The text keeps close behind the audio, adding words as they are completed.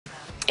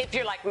If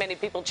you're like many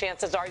people,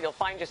 chances are you'll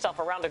find yourself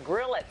around a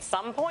grill at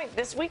some point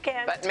this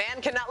weekend. But man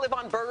cannot live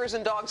on burgers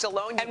and dogs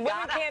alone. And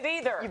women can't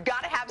either. You've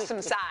got to have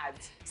some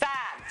sides. Sides.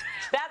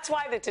 That's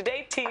why the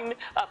Today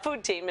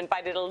food team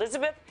invited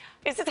Elizabeth.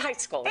 Is it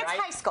Heiskell, right?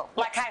 It's Heiskell.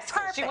 Like yes, Heiskell.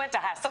 perfect. She went to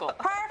Heiskell.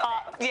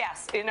 Perfect.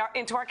 Yes,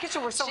 into our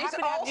kitchen. We're so She's happy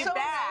to have you also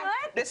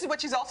back. This is what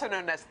she's also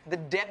known as, the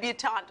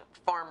Debutante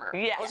Farmer.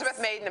 Yes. Elizabeth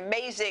made an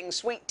amazing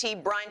sweet tea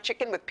brine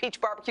chicken with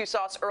peach barbecue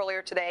sauce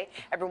earlier today.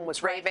 Everyone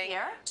was raving.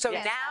 Here. So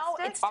Yes. now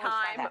it's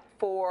time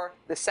for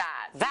the sides.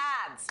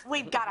 Sides.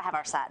 We've got to have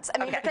our sides.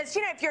 I mean, because,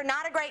 you know, if you're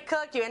not a great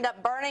cook, you end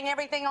up burning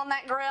everything on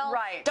that grill.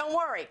 Right. Don't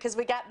worry, because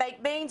we got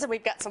baked beans and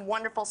we've got some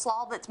wonderful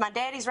slaw. That's my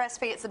daddy's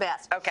recipe. It's the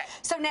best. Okay.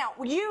 So now,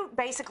 you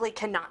basically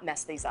cannot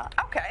mess these up.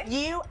 Okay.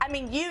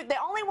 The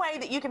only way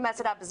that you can mess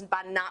it up is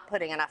by not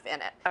putting enough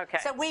in it. Okay.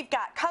 So we've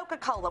got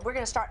Coca-Cola. We're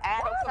going to start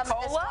adding some of this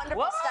Coca-Cola? wonderful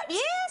What? stuff.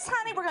 Yes,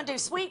 honey, we're going to do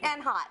sweet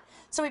and hot.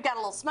 So we've got a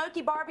little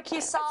smoky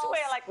barbecue sauce. That's the way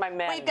I like my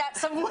men. We've got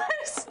some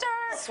Worcester.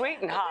 Sweet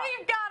and hot.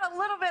 We've got a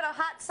little bit of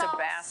hot sauce.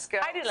 Tabasco.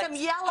 I did like, Some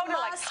yellow Hoda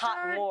likes hot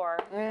mustard. more.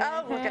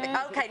 Oh, look at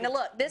it. Okay, now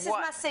look, this is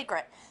What? my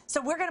secret.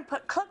 So we're going to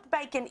put cooked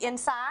bacon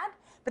inside,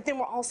 but then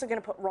we're also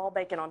going to put raw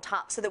bacon on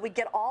top so that we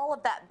get all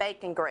of that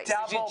bacon grease.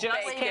 You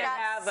just bacon. can't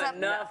have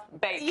enough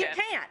bacon. You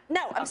can't.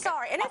 No, I'm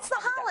sorry. And it's the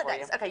I'll do that for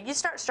holidays. you. Okay, you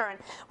start stirring.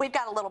 We've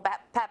got a little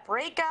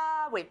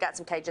paprika. We've got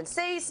some Cajun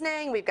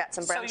seasoning. We've got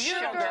some brown So you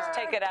sugar. don't just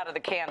take it out of the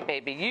can,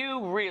 baby.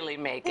 You really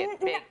make it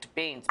baked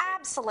beans. Baby.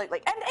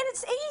 Absolutely. And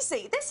it's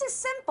easy. This is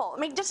simple. I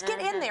mean, just get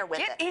in there with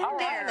it. Get in All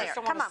there. right, there.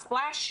 so Come wanna on.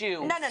 splash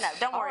you. No.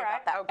 Don't worry All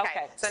right, about that.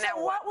 Okay. So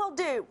now what we'll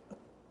do,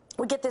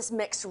 we get this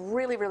mixed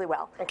really, really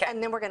well. Okay.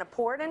 And then we're going to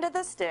pour it into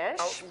this dish.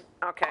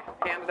 Oh, okay.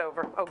 Hand it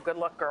over. Oh, good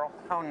luck, girl.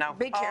 Oh, no.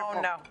 Be careful.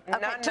 Oh, no.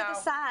 Okay, No, to the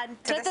side.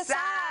 To the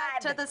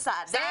side. To the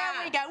side. There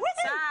we go.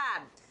 Woohoo!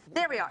 Side.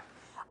 There we are.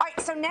 All right,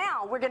 so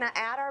now we're going to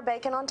add our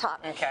bacon on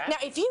top. Okay. Now,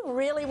 if you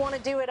really want to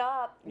do it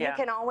up, you Yeah.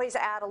 can always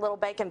add a little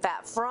bacon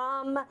fat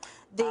from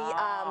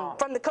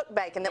the cooked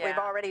bacon that we've Yeah.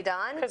 already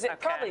done. Because it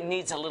probably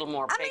needs a little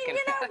more I bacon. mean,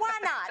 you know, why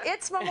not?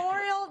 It's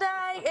Memorial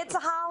Day. It's a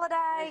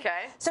holiday.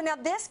 Okay. So now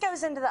this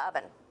goes into the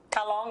oven.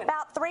 How long?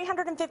 About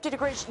 350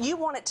 degrees. You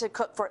want it to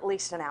cook for at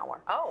least an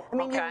hour. Oh, I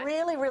mean, okay. you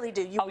really, really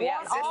do. You yeah.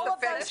 want Is this all the of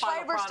those finished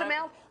flavors to product?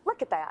 melt.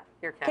 Look at that.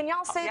 Here, Ken. Can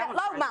y'all see yeah,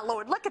 that? I'm Oh, my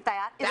Lord, look at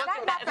that. Is Look that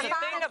at not that. the It's a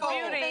thing finest of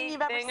little beauty. thing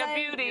you've ever Thing seen? of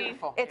beauty.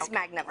 Beautiful. It's Okay.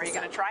 magnificent. Are you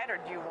going to try it, or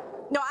do you?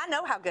 No, I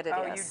know how good it is.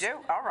 Oh, you do?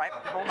 All right.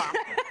 Hold on.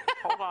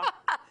 Hold on.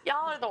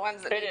 Y'all are the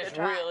ones that It need is to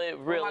try. really,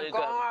 really oh, my good.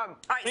 God. All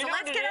right, You so know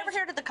let's what get it over is?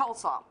 here to the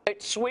coleslaw.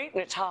 It's sweet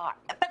and it's hot.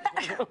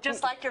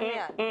 Just like your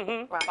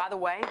men. By the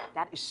way,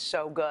 that is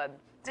so good.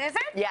 Is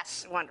it?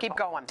 Yes. Wonderful. Keep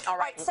going. All All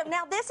right. right, so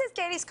now this is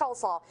Daddy's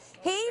coleslaw.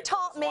 He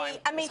taught me, wine.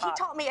 I mean, It's he hot.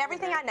 taught me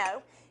everything I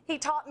know. He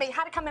taught me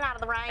how to come in out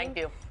of the rain. Thank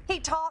you. He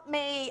taught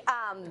me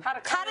How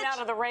to come in out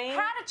of the rain?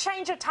 How to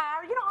change a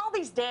tire. You know, all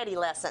these daddy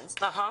lessons.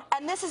 Uh-huh.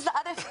 And this is the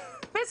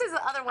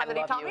other one that he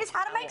love taught you. me is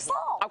how to make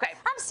slaw. Okay.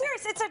 I'm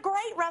serious. It's a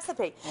great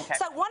recipe. Okay.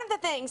 So one of the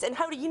things, and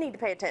Hoda, you need to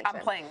pay attention.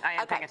 I'm playing. I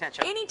am paying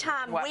attention.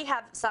 Anytime What? we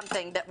have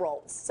something that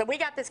rolls. So we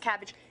got this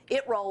cabbage.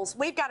 It rolls.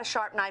 We've got a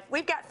sharp knife.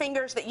 We've got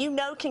fingers that you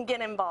know can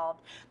get involved.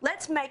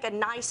 Let's make a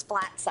nice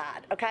flat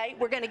side, okay?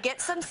 We're going to get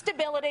some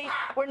stability.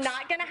 We're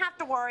not going to have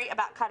to worry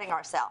about cutting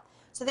ourselves.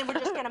 So then we're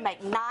just going to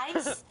make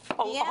nice.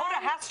 Oh,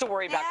 Hoda has to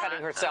worry about cutting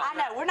herself. I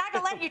know. We're not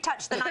going to let you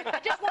touch the knife. I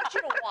just want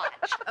you to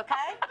watch,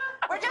 okay?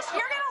 You're going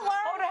to learn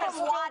Hoda has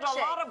from spilled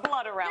watching. a lot of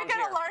blood around You're going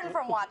here. to learn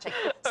from watching.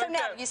 So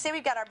now, you see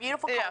we've got our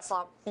beautiful Yes.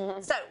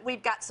 coleslaw. So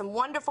we've got some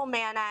wonderful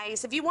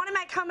mayonnaise. If you want to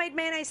make homemade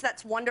mayonnaise,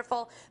 that's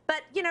wonderful.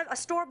 But, you know, a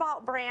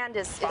store-bought brand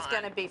is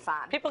going to be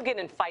fine. People get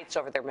in fights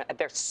over their.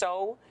 They're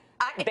so.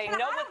 They know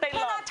what they Can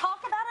I love. talk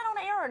about it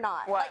on air or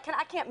not? What? Like,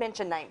 I can't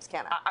mention names,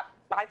 can I?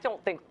 I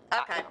don't think.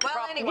 Okay.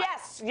 Well, anyway.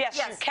 Yes, you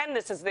can.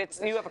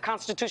 You have a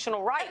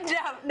constitutional right.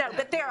 No,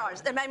 but there are.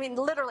 I mean,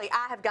 literally,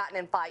 I have gotten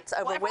in fights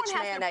over everyone which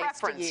has their mayonnaise to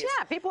preference. use.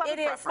 Yeah, people have It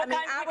their is. I preference.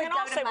 mean, I we would can go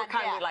all to say my what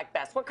kind dad. we like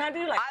best. What kind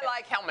do you like I best?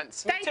 like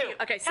Hellman's. Thank too. you.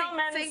 Okay,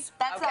 Hellman's. see,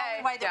 that's the Okay.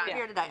 only way that Yeah. we're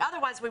here today.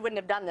 Otherwise, we wouldn't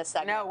have done this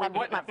segment. No, we I put my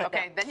wouldn't have. foot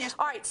Okay, down. then you.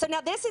 All right, so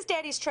now this is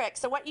Daddy's trick.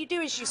 So what you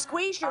do is you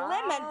squeeze your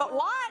lemon, but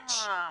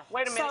watch.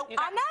 Wait a minute. So you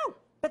got- I know.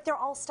 But they're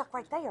all stuck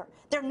right there.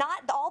 They're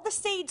not, all the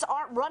seeds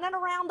aren't running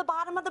around the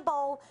bottom of the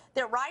bowl.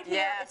 They're right here.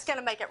 Yes. It's going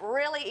to make it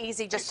really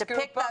easy just to scoop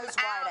pick them those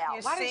right out, out.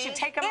 you Why didn't see? you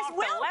take them Is off the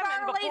Will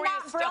lemon Burley before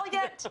not you started?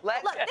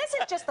 brilliant? Look, this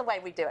is just the way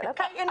we do it,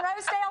 okay? In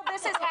Rosedale,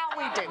 this is how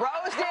we do it.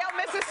 Rosedale,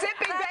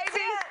 Mississippi, That's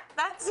baby. it.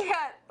 That's it.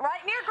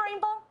 Right near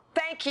Greenville.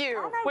 Thank you.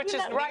 I know, Which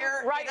you is know-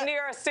 right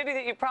near a city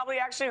that you probably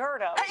actually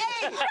heard of.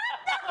 Hey! What?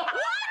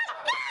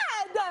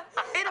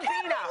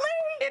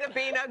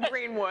 Itabena,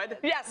 Greenwood.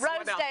 Yes. What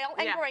else? Rosedale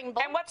and Yeah.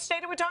 Greenville. And what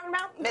state are we talking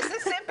about?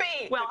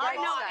 Mississippi. Well, The I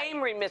great know state.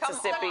 Amory, Come on.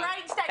 Mississippi, The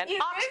great state. and You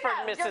do Oxford, know.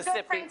 Your good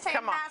Mississippi. friend Sam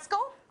Come on. Heiskell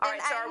All and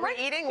right, so are we Amory.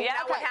 eating? Yeah.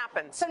 Now what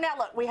happens? So now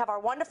look, we have our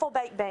wonderful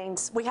baked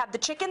beans. We have the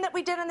chicken that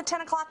we did in the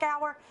 10 o'clock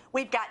hour.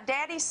 We've got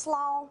Daddy's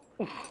slaw.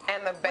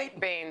 And the baked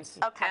beans.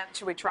 Okay. And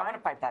should we I try want to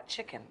it? bite that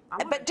chicken.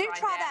 But do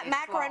try that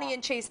macaroni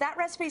and cheese. That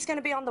recipe is going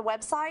to be on the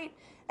website,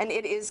 and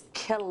it is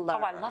killer.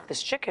 Oh, I love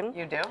this chicken.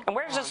 You do? And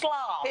where's the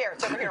slaw? Here,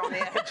 it's over here on the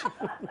edge.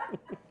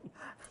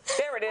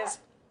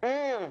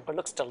 It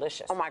looks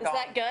delicious. Oh my Is God.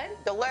 that good?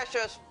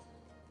 Delicious.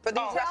 For these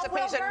Tell Will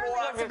recipes and Gurley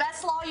more. it's the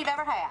best slaw you've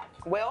ever had.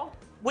 Will?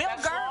 Will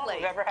Best slaw Gurley.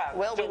 we've ever had.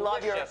 Will, we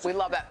love Delicious.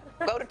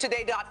 that. Go to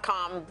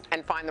today.com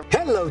and find the.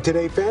 Hello,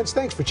 Today fans.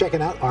 Thanks for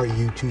checking out our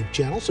YouTube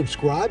channel.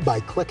 Subscribe by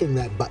clicking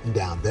that button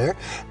down there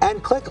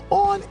and click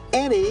on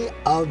any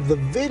of the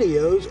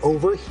videos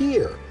over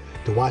here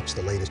to watch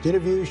the latest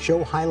interviews,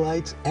 show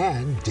highlights,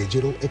 and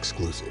digital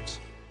exclusives.